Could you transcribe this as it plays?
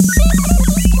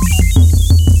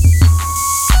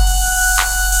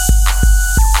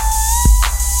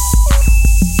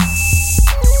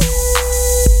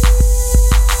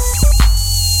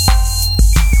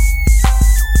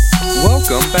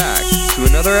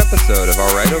episode of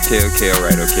Alright, Okay, Okay,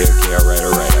 Alright, Okay, Okay, Alright,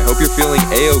 Alright. I hope you're feeling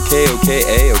A-OK,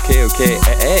 okay, A-OK, okay,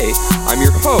 A. I'm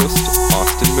your host,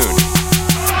 Austin Mooney.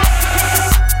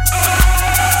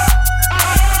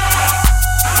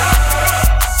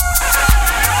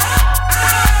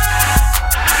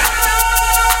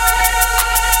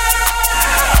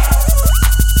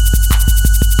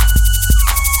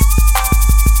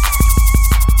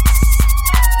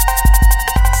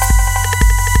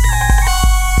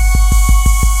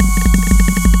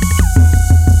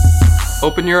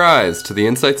 Open your eyes to the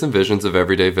insights and visions of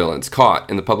everyday villains caught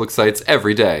in the public sights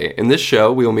every day. In this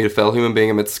show, we will meet a fellow human being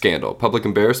amidst scandal, public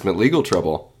embarrassment, legal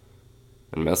trouble,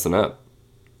 and messing up.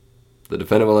 The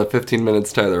defendant will have 15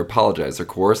 minutes to either apologize or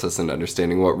coerce us into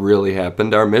understanding what really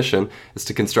happened. Our mission is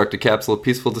to construct a capsule of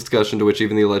peaceful discussion to which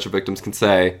even the alleged victims can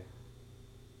say,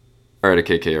 alright,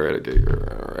 okay, alright, okay,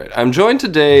 alright. I'm joined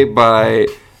today by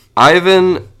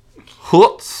Ivan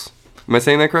Hutz. Am I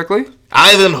saying that correctly?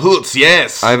 Ivan Hutz,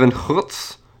 yes. Ivan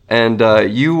Hutz, and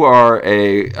you are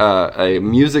a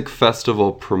music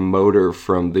festival promoter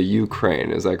from the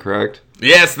Ukraine, is that correct?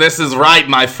 Yes, this is right,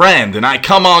 my friend, and I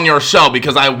come on your show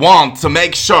because I want to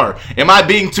make sure. Am I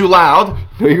being too loud?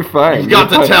 No, you're fine. You got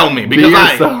to tell me,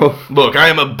 because look, I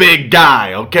am a big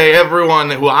guy, okay? Everyone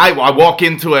who I walk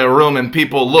into a room and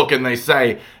people look and they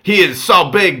say, he is so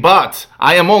big, but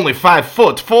I am only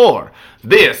 5'4".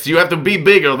 You have to be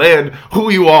bigger than who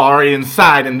you are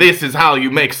inside, and this is how you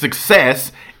make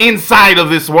success inside of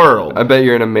this world. I bet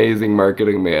you're an amazing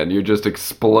marketing man. You're just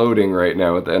exploding right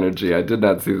now with energy. I did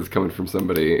not see this coming from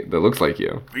somebody that looks like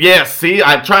you. Yes, see,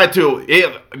 I tried to.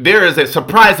 There is a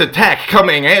surprise attack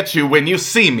coming at you when you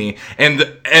see me, and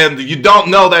you don't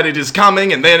know that it is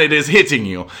coming, and then it is hitting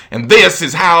you. And this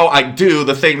is how I do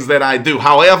the things that I do.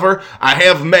 However, I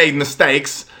have made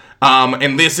mistakes.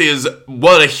 And this is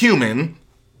what a human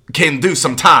can do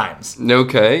sometimes.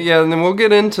 Okay, yeah, and then we'll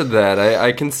get into that.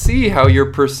 I can see how your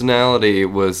personality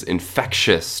was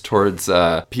infectious towards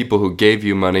people who gave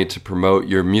you money to promote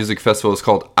your music festival. It's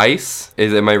called ICE.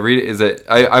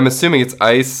 I'm assuming it's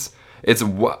ICE. It's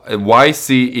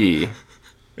YCE.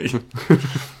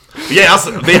 Yes,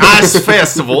 the ICE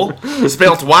Festival,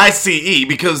 spelled YCE,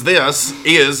 because this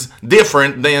is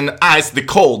different than ICE, the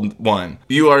cold one.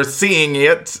 You are seeing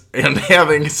it and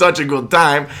having such a good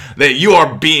time that you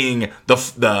are being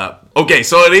the okay,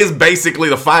 so it is basically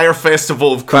the Fire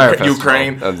Festival of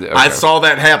Ukraine. Okay. I saw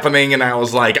that happening and I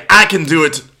was like, I can do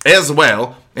it as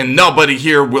well, and nobody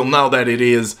here will know that it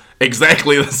is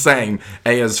exactly the same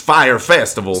as Fire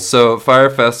Festival. So,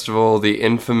 Fire Festival, the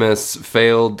infamous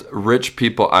failed Rich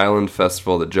People Island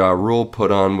Festival that Ja Rule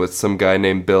put on with some guy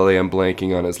named Billy. I'm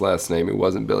blanking on his last name. He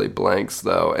wasn't Billy Blanks,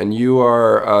 though. And you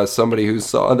are somebody who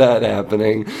saw that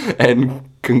happening and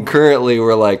concurrently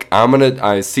were like,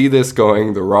 I see this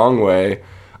going the wrong way.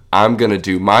 I'm going to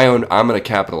do my own, I'm going to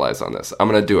capitalize on this. I'm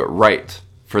going to do it right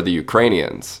for the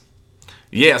Ukrainians.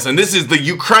 Yes, and this is the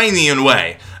Ukrainian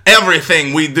way.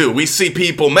 Everything we do, we see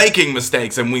people making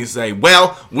mistakes and we say,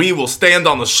 well, we will stand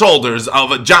on the shoulders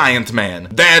of a giant man.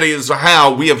 That is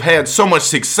how we have had so much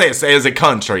success as a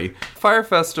country. Fire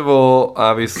Festival,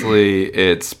 obviously,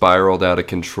 it spiraled out of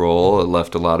control. It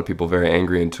left a lot of people very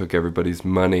angry and took everybody's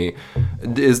money.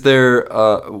 Is there,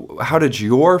 how did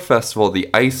your festival, the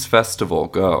ICE Festival,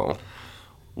 go?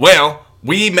 Well,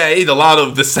 we made a lot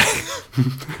of the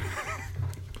same...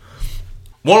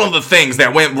 One of the things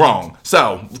that went wrong.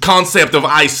 So, concept of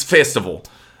ICE Festival.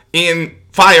 In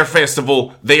Fire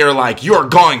Festival, they are like, you're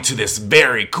going to this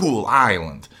very cool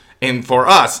island. And for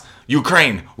us,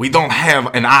 Ukraine, we don't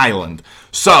have an island.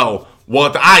 So,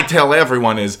 what I tell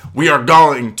everyone is, we are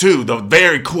going to the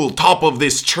very cool top of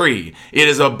this tree. It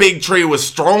is a big tree with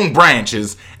strong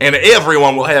branches, and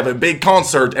everyone will have a big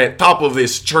concert at top of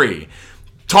this tree.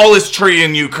 Tallest tree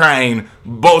in Ukraine,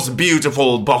 most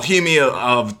beautiful Bohemia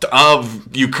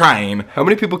of Ukraine. How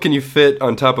many people can you fit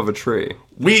on top of a tree?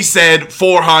 We said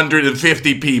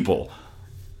 450 people.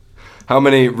 How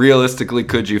many realistically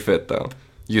could you fit, though?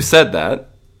 You said that,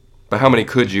 but how many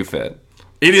could you fit?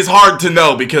 It is hard to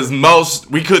know because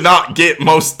we could not get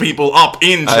most people up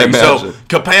in trees, so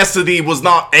capacity was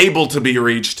not able to be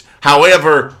reached.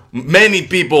 However, many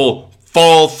people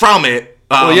fall from it.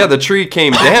 Well, yeah, the tree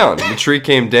came down.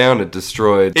 It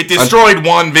destroyed... It destroyed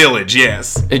one village,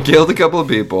 yes. It killed a couple of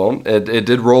people. It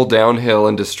did roll downhill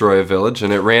and destroy a village,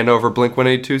 and it ran over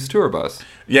Blink-182's tour bus.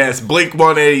 Yes,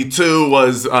 Blink-182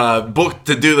 was booked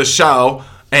to do the show,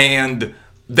 and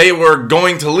they were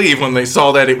going to leave when they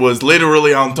saw that it was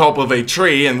literally on top of a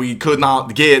tree, and we could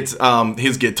not get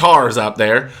his guitars up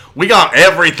there. We got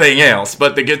everything else,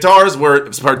 but the guitars were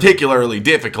particularly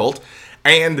difficult.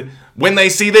 And when they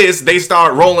see this, they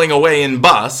start rolling away in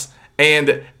bus.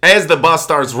 And as the bus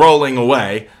starts rolling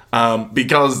away,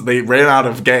 because they ran out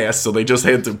of gas, so they just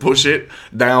had to push it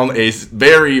down a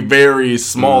very, very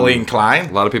small incline.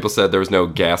 A lot of people said there was no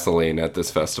gasoline at this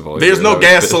festival. There's no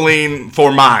gasoline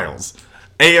for miles.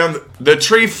 And the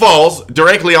tree falls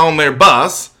directly on their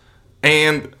bus,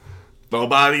 and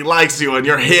nobody likes you, and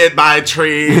you're hit by a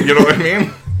tree. You know what I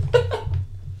mean?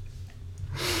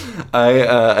 I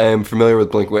am familiar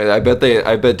with Blink. I bet.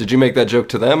 Did you make that joke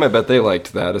to them? I bet they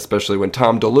liked that, especially when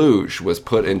Tom DeLuge was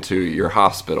put into your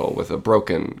hospital with a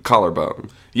broken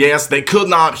collarbone. Yes, they could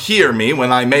not hear me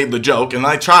when I made the joke, and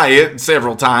I try it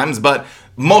several times, but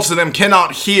most of them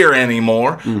cannot hear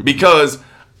anymore because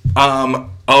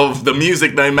of the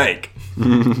music they make.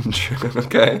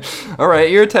 Okay. All right,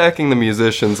 you're attacking the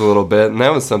musicians a little bit, and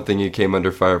that was something you came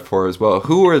under fire for as well.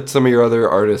 Who were some of your other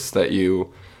artists that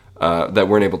you that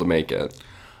weren't able to make it?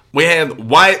 We had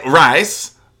White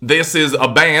Rice. This is a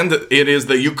band. It is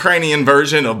the Ukrainian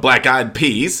version of Black Eyed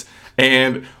Peas,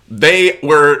 and they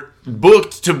were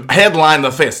booked to headline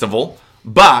the festival,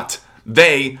 but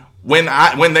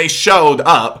when they showed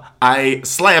up, I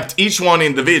slapped each one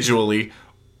individually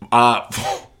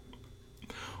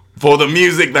for the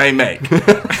music they make.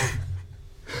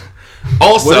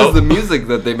 Also, what is the music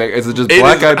that they make? Is it just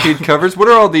Black Eyed Peas covers? What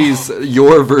are all these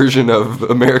your version of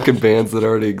American bands that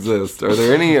already exist? Are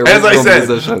there any original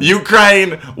musicians?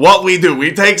 Ukraine, what we do,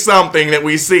 we take something that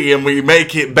we see and we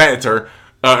make it better.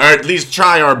 Or at least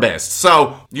try our best.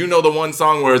 So, you know the one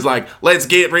song where it's like, let's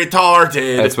get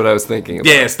retarded. That's what I was thinking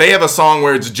about. Yes, they have a song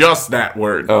where it's just that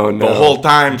word. Oh, no. The whole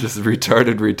time. Just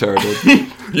retarded.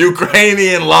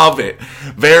 Ukrainian love it.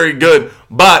 Very good.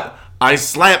 But I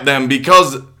slap them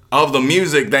because of the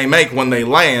music they make when they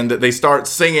land. They start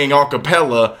singing a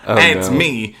cappella at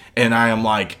me. And I am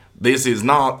like, this is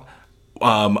not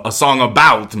a song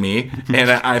about me. And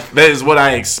that is what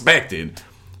I expected.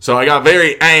 So I got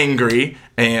very angry,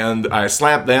 and I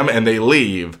slap them, and they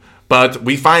leave. But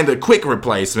we find a quick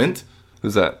replacement.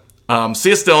 Who's that?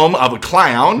 System of a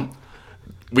Clown.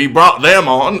 We brought them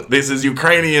on. This is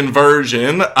Ukrainian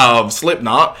version of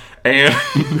Slipknot. And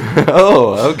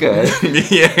oh, okay.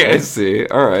 Yeah. I see.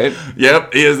 All right.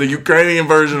 Yep, it is the Ukrainian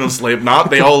version of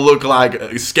Slipknot. They all look like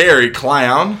a scary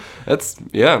clown. That's,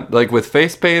 yeah, like with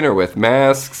face paint or with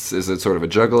masks? Is it sort of a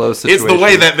juggalo situation? It's the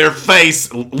way that their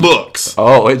face looks.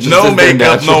 Oh, it just no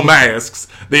makeup, no masks.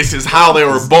 This is how they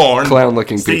were born.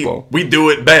 Clown-looking people. We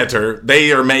do it better.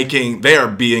 They are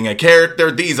being a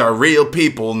character. These are real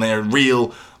people, and they're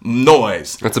real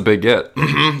noise. That's a big get.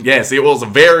 Mm-hmm. Yes, it was a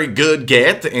very good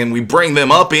get, and we bring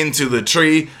them up into the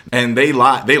tree, and they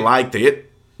liked it.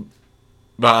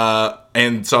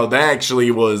 And so that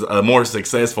actually was a more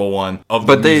successful one of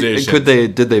the musicians.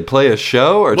 Did they play a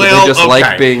show, or did they just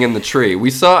like being in the tree?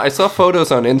 I saw photos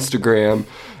on Instagram,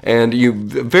 and you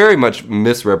very much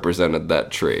misrepresented that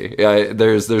tree.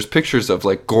 There's pictures of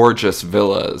like gorgeous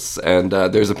villas, and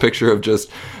there's a picture of just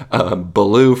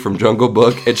Baloo from Jungle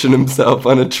Book itching himself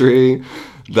on a tree.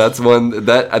 That's one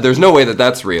that there's no way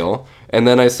that's real. And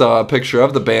then I saw a picture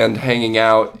of the band hanging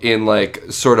out in,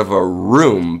 like, sort of a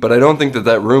room. But I don't think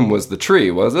that room was the tree,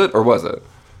 was it? Or was it?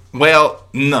 Well,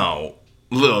 no.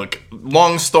 Look,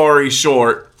 long story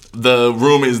short, the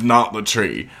room is not the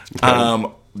tree.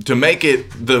 Okay. To make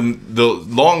it the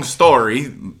long story,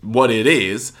 what it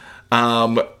is,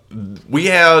 we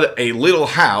had a little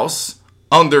house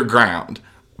underground.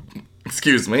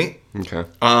 Excuse me. Okay.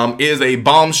 Is a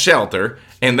bomb shelter.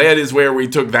 And that is where we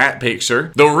took that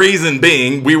picture. The reason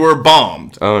being, we were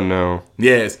bombed. Oh, no.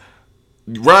 Yes.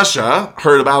 Russia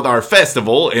heard about our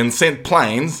festival and sent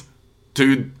planes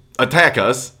to attack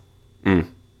us.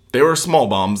 They were small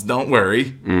bombs, don't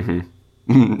worry.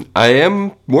 Mm-hmm. I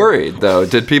am worried, though.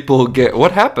 Did people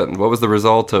what happened? What was the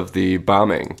result of the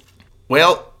bombing?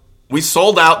 Well, we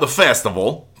sold out the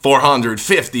festival.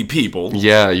 450 people.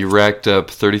 Yeah, you racked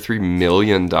up $33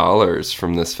 million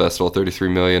from this festival.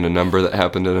 $33 million, a number that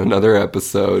happened in another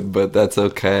episode, but that's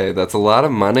okay. That's a lot of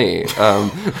money.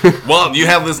 Well, you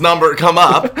have this number come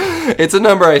up. It's a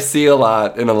number I see a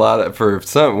lot for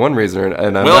one reason,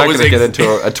 and I'm not going to get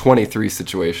into a 23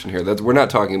 situation here. We're not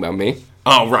talking about me.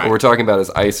 Oh, right. What we're talking about is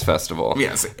Ice Festival.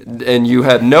 Yes. And you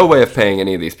had no way of paying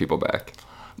any of these people back.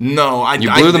 No, I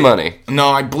blew the money. No,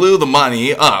 I blew the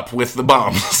money up with the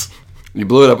bombs. You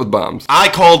blew it up with bombs. I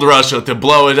called Russia to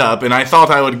blow it up, and I thought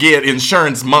I would get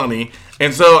insurance money.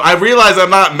 And so I realized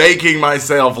I'm not making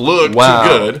myself look too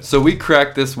good. So we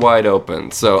cracked this wide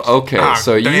open. So, okay.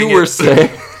 So dang you were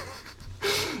saying...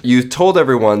 you told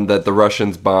everyone that the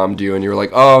Russians bombed you, and you were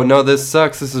like, oh, no, this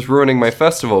sucks. This is ruining my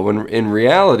festival. When in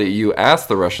reality, you asked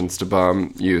the Russians to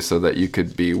bomb you so that you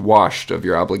could be washed of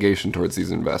your obligation towards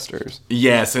these investors.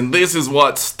 Yes, and this is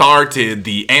what started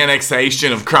the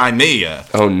annexation of Crimea.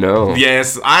 Oh, no.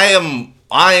 Yes, I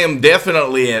am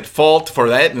definitely at fault for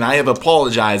that, and I have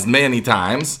apologized many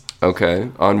times. Okay.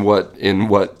 In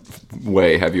what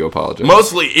way have you apologized?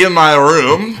 Mostly in my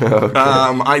room. Okay.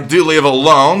 I do live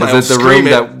alone. Is it the room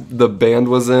that the band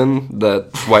was in,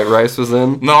 that White Rice was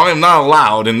in? No, I'm not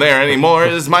allowed in there anymore.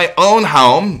 It is my own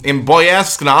home in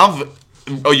Boyasknov,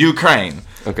 Ukraine.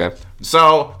 Okay.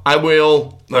 So I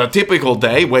will, a typical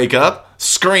day, wake up,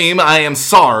 scream, I am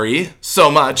sorry, so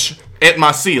much, at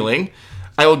my ceiling.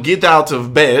 I will get out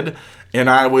of bed, and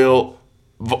I will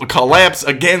collapse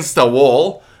against a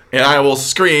wall, and I will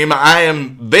scream, I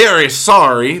am very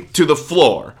sorry, to the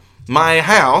floor. My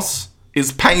house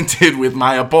is painted with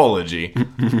my apology.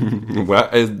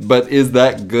 But is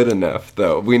that good enough,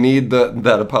 though? We need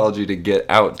that apology to get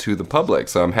out to the public,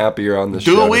 so I'm happy you're on the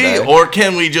show Do we? today. Or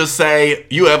can we just say,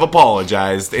 you have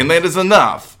apologized, and that is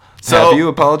enough? So, have you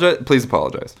apologized? Please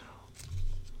apologize.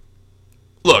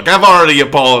 Look, I've already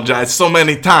apologized so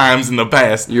many times in the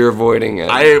past. You're avoiding it.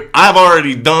 I've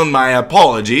already done my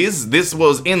apologies. This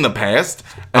was in the past.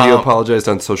 Have you apologized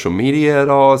on social media at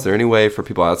all? Is there any way for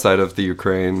people outside of the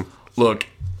Ukraine? Look,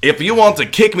 if you want to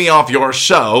kick me off your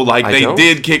show, like they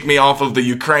did kick me off of the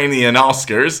Ukrainian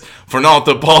Oscars for not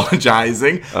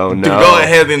apologizing, oh, no. go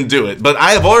ahead and do it. But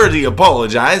I have already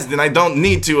apologized, and I don't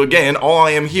need to again. All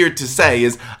I am here to say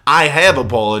is I have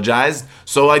apologized,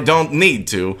 so I don't need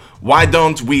to. Why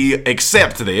don't we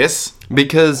accept this?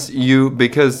 Because you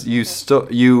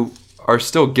are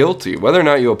still guilty. Whether or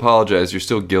not you apologize, you're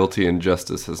still guilty, and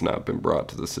justice has not been brought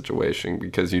to the situation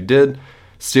because you did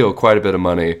steal quite a bit of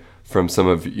money from some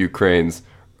of Ukraine's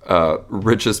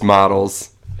richest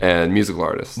models and musical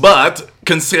artists. But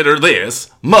consider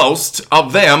this, most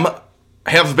of them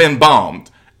have been bombed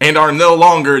and are no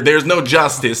longer, there's no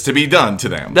justice to be done to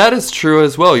them. That is true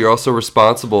as well. You're also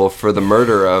responsible for the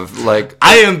murder of, like...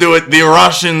 I didn't do it, the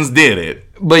Russians did it.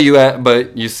 But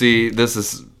you see, this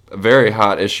is a very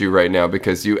hot issue right now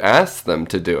because you asked them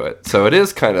to do it. So it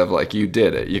is kind of like you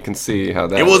did it. You can see how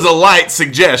that... It was a light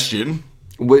suggestion.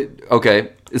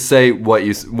 Okay, say what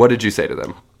did you say to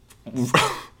them?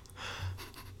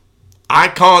 I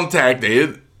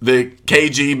contacted the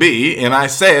KGB and I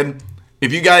said,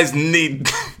 if you guys need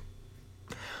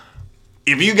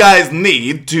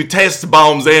to test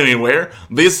bombs anywhere,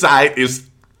 this site is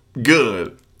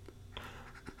good.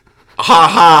 Ha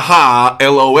ha ha,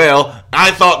 LOL.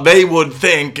 I thought they would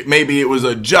think maybe it was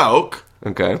a joke.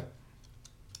 Okay.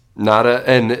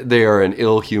 And they are an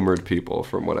ill-humored people,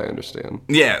 from what I understand.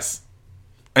 Yes.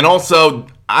 And also,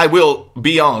 I will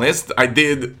be honest, I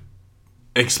did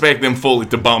expect them fully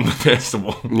to bomb the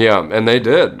festival. Yeah, and they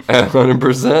did,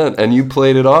 100%. And you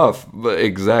played it off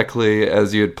exactly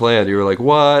as you had planned. You were like,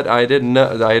 what? I didn't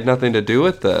know. I had nothing to do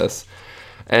with this.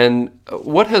 And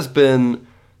what has been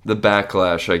the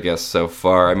backlash, I guess, so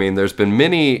far? I mean, there's been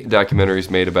many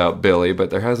documentaries made about Billy, but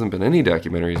there hasn't been any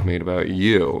documentaries made about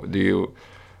you.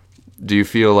 Do you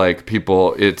feel like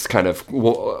it's kind of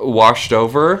washed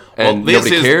over and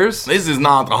nobody cares? This is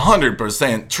not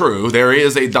 100% true. There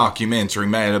is a documentary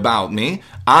made about me.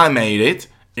 I made it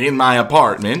in my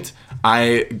apartment.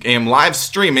 I am live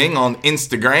streaming on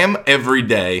Instagram every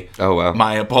day. Oh, wow.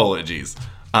 My apologies.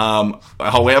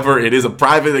 However, it is a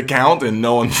private account and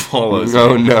no one follows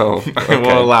Oh, me. no. I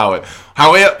won't allow it.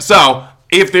 However, so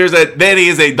if that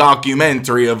is a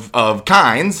documentary of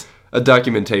kinds. A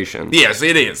documentation. Yes,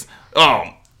 it is.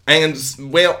 And,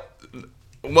 well,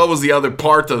 what was the other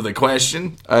part of the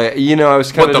question? I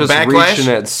was kind of just backlash?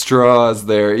 reaching at straws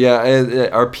there. Yeah,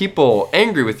 are people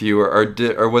angry with you,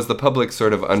 or was the public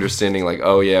sort of understanding, like,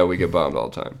 oh, yeah, we get bombed all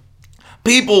the time?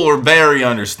 People were very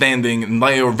understanding, and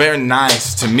they were very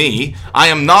nice to me. I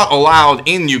am not allowed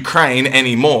in Ukraine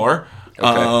anymore.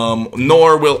 Okay.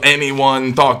 Nor will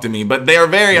anyone talk to me. But they are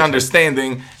very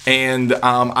understanding, and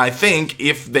I think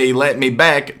if they let me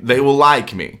back, they will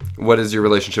like me. What is your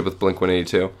relationship with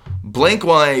Blink-182?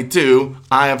 Blink-182,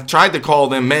 I have tried to call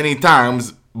them many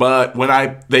times, but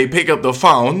when they pick up the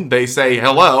phone, they say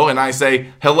hello, and I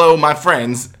say, hello, my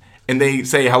friends, and they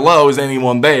say, hello, is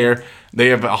anyone there? They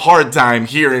have a hard time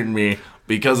hearing me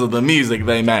because of the music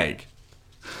they make.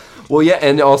 Well, yeah,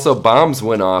 and also bombs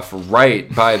went off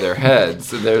right by their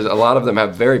heads. There's a lot of them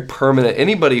have very permanent.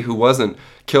 Anybody who wasn't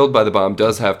killed by the bomb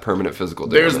does have permanent physical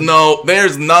damage.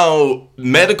 There's no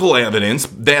medical evidence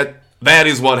that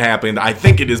is what happened. I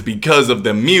think it is because of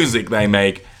the music they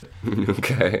make.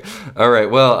 Okay. All right.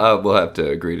 Well, we'll have to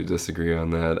agree to disagree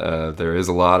on that. There is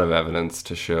a lot of evidence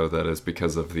to show that it's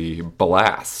because of the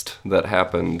blast that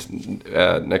happened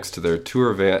next to their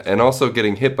tour van, and also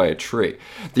getting hit by a tree.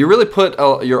 You really put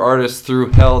your artists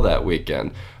through hell that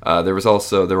weekend. There were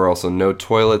also no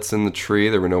toilets in the tree.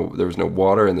 There was no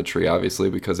water in the tree, obviously,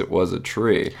 because it was a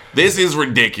tree. This is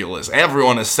ridiculous.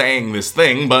 Everyone is saying this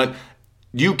thing, but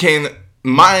you can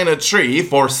mine a tree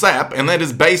for sap, and that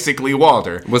is basically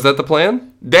water. Was that the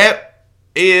plan? That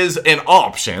is an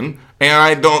option, and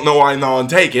I don't know why no one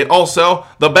take it. Also,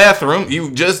 the bathroom, you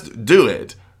just do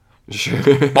it. Sure.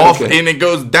 Off, Okay. and it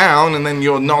goes down, and then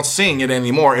you're not seeing it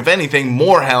anymore. If anything,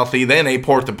 more healthy than a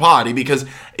porta potty, because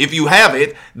if you have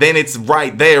it, then it's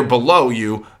right there below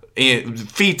you,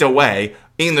 feet away,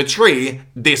 in the tree,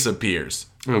 disappears.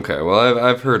 Okay, well,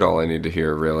 I've heard all I need to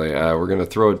hear, really. We're going to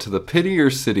throw it to the Pity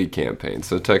Your City campaign.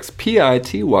 So text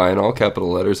PITY in all capital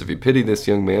letters if you pity this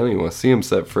young man and you want to see him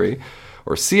set free.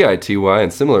 Or CITY in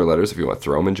similar letters if you want to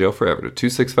throw him in jail forever to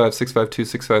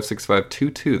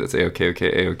 265-652-656522. That's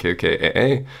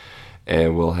AOKOK.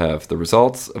 And we'll have the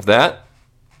results of that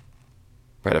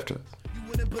right after this.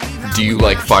 Do you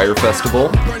like Fire Festival?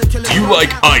 Do you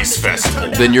like Ice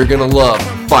Festival? Then you're going to love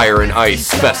Fire and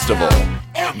Ice Festival.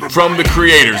 From the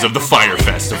creators of the Fire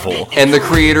Festival And the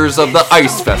creators of the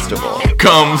Ice Festival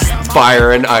comes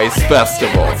Fire and Ice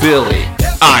Festival. Billy,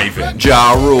 Ivan,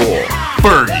 Ja Rule,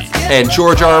 Fergie. and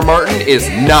George R. R. Martin is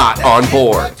not on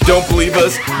board. Don't believe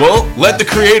us? Well, let the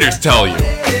creators tell you.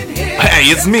 Hey,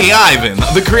 it's me, Ivan,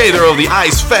 the creator of the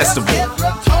Ice Festival.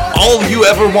 All you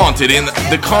ever wanted in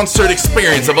the concert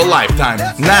experience of a lifetime,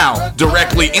 now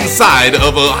directly inside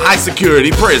of a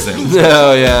high-security prison.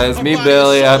 Oh yeah, it's me,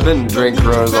 Billy. I've been drinking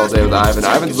Coronas all day with Ivan.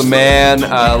 Ivan's the man.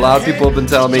 A lot of people have been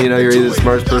telling me, you're either the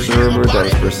smartest person in the room or the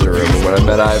dumbest person in the room. But when I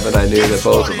met Ivan, I knew that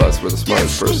both of us were the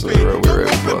smartest person in the room. We were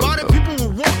able to blow him.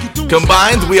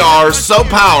 Combined, we are so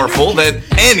powerful that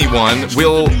anyone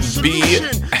will be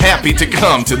happy to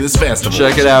come to this festival.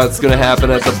 Check it out. It's going to happen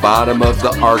at the bottom of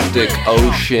the Arctic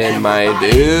Ocean, my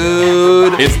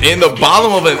dude. It's in the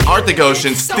bottom of an Arctic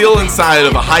Ocean, still inside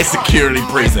of a high-security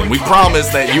prison. We promise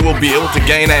that you will be able to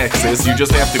gain access. You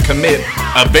just have to commit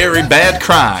a very bad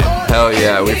crime. Hell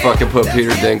yeah, we fucking put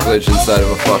Peter Dinklage inside of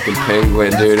a fucking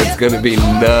penguin, dude. It's gonna be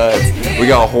nuts. We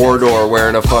got Hordor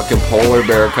wearing a fucking polar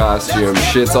bear costume.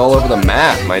 Shit's all over the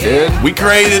map, my dude. We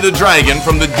created a dragon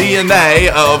from the DNA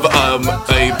of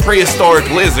a prehistoric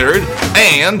lizard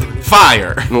and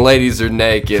fire. The ladies are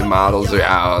naked, models are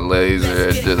out, ladies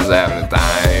are just having a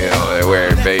time. They're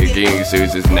wearing bathing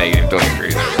suits, it's negative 20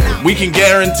 degrees. We can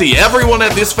guarantee everyone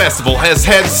at this festival has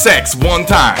had sex one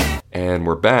time. And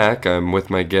we're back. I'm with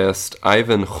my guest,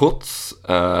 Ivan Chutz.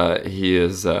 He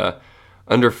is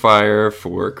under fire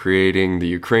for creating the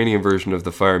Ukrainian version of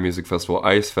the Fire Music Festival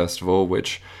Ice Festival,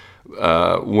 which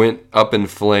went up in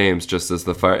flames just as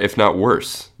the fire, if not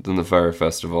worse than the Fire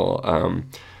Festival.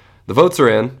 The votes are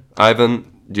in.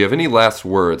 Ivan, do you have any last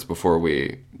words before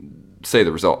we say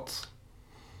the results?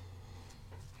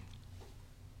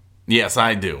 Yes,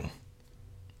 I do.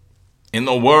 In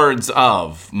the words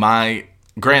of my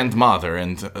grandmother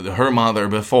and her mother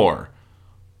before,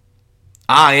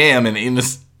 I am an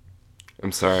innocent...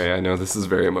 I'm sorry, I know this is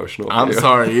very emotional for I'm you.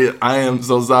 sorry, I am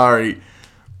so sorry.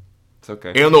 It's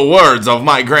okay. In the words of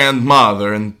my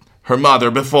grandmother and her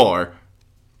mother before,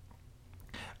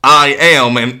 I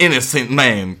am an innocent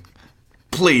man.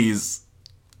 Please,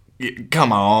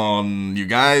 come on, you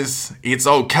guys. It's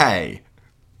okay.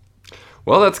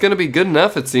 Well, that's going to be good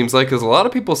enough, it seems like, because a lot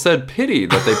of people said pity,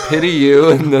 that they pity you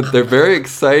and that they're very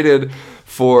excited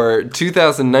for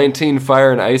 2019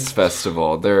 Fire and Ice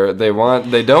Festival.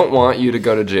 They don't want you to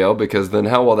go to jail, because then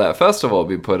how will that festival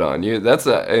be put on? That's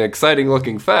an exciting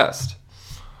looking fest.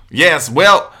 Yes,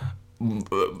 well,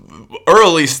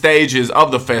 early stages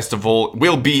of the festival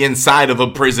will be inside of a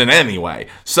prison anyway.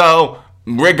 So,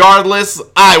 regardless,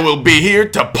 I will be here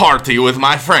to party with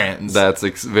my friends. That's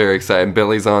very exciting.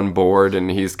 Billy's on board,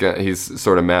 and he's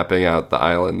sort of mapping out the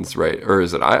islands, right? Or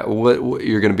is it? What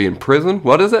you're going to be in prison?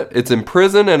 What is it? It's in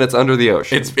prison, and it's under the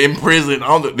ocean. It's in prison.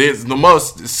 It's the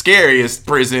most scariest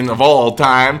prison of all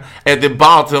time. At the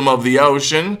bottom of the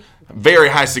ocean, very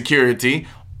high security.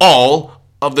 All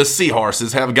of the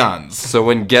seahorses have guns. So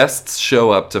when guests show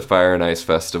up to Fire and Ice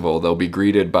Festival, they'll be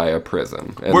greeted by a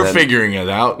prison. And We're then figuring it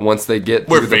out. Once they get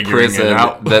We're through the figuring it prison,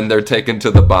 out. then they're taken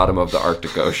to the bottom of the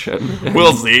Arctic Ocean.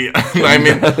 We'll see. I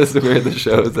mean, That's where the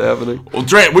show is happening. well,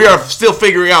 we are still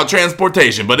figuring out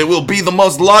transportation, but it will be the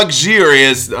most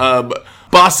luxurious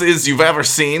buses you've ever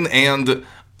seen, and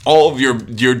all of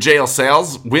your jail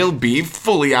cells will be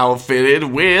fully outfitted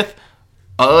with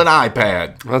an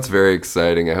iPad. That's very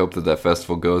exciting. I hope that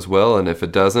festival goes well, and if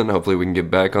it doesn't, hopefully we can get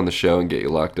back on the show and get you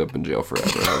locked up in jail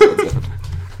forever.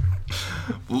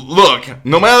 Look,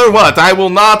 no matter what, I will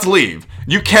not leave.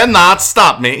 You cannot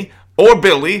stop me or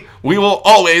Billy. We will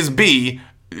always be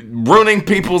ruining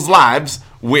people's lives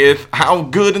with how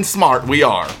good and smart we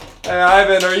are. Hey,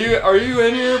 Ivan, are you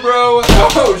in here, bro?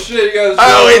 Oh, shit, you got a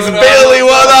show it's going Billy, on.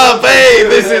 what up? Hey,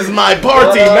 this is my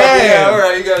party, man. Yeah,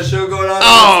 alright, you got a show going on.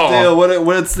 Oh. What's the deal?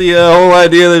 What's the whole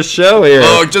idea of this show here?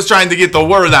 Oh, just trying to get the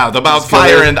word out about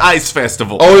Fire and Ice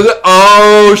Festival.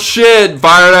 Oh, shit,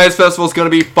 Fire and Ice Festival's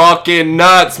gonna be fucking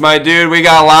nuts, my dude. We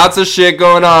got lots of shit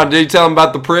going on. Did you tell them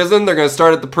about the prison? They're gonna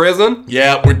start at the prison?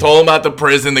 Yeah, we're told about the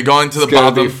prison. They're going to the It's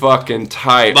gonna bottom. be fucking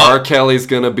tight. Look. R. Kelly's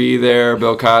gonna be there.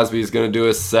 Bill Cosby's gonna do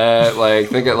a set. Like,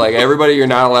 think of like everybody you're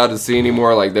not allowed to see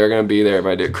anymore. Like, they're gonna be there.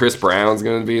 My dude, Chris Brown's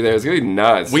gonna be there. It's gonna be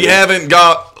nuts. We dude. haven't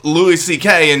got Louis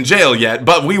C.K. in jail yet,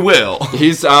 but we will.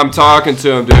 I'm talking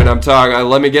to him, dude.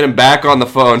 Let me get him back on the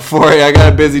phone for you. I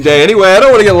got a busy day. Anyway, I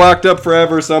don't want to get locked up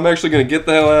forever, so I'm actually gonna get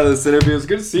the hell out of this interview. It's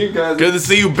good to see you guys. Good to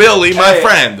see you, Billy, my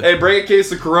friend. Hey, bring a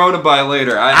case of Corona by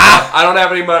later. I don't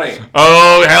have any money.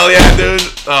 Oh, hell yeah, dude.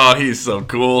 Oh, he's so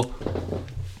cool.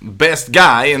 Best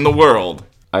guy in the world.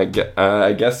 I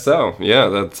guess so. Yeah,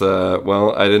 that's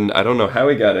well, I don't know how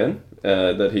he got in.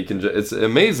 That he can. It's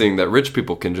amazing that rich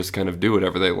people can just kind of do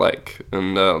whatever they like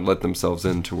and let themselves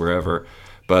into wherever.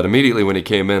 But immediately when he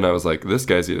came in, I was like, this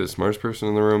guy's either the smartest person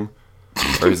in the room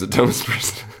or he's the dumbest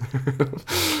person.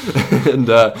 And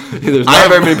there's not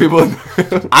very many people in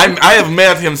the room. I have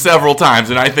met him several times,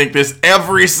 and I think this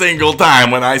every single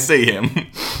time when I see him.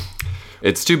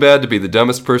 It's too bad to be the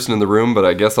dumbest person in the room, but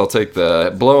I guess I'll take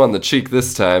the blow on the cheek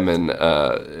this time and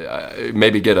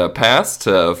maybe get a pass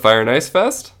to Fire and Ice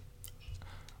Fest.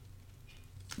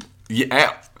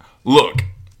 Yeah, look,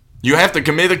 you have to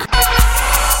commit a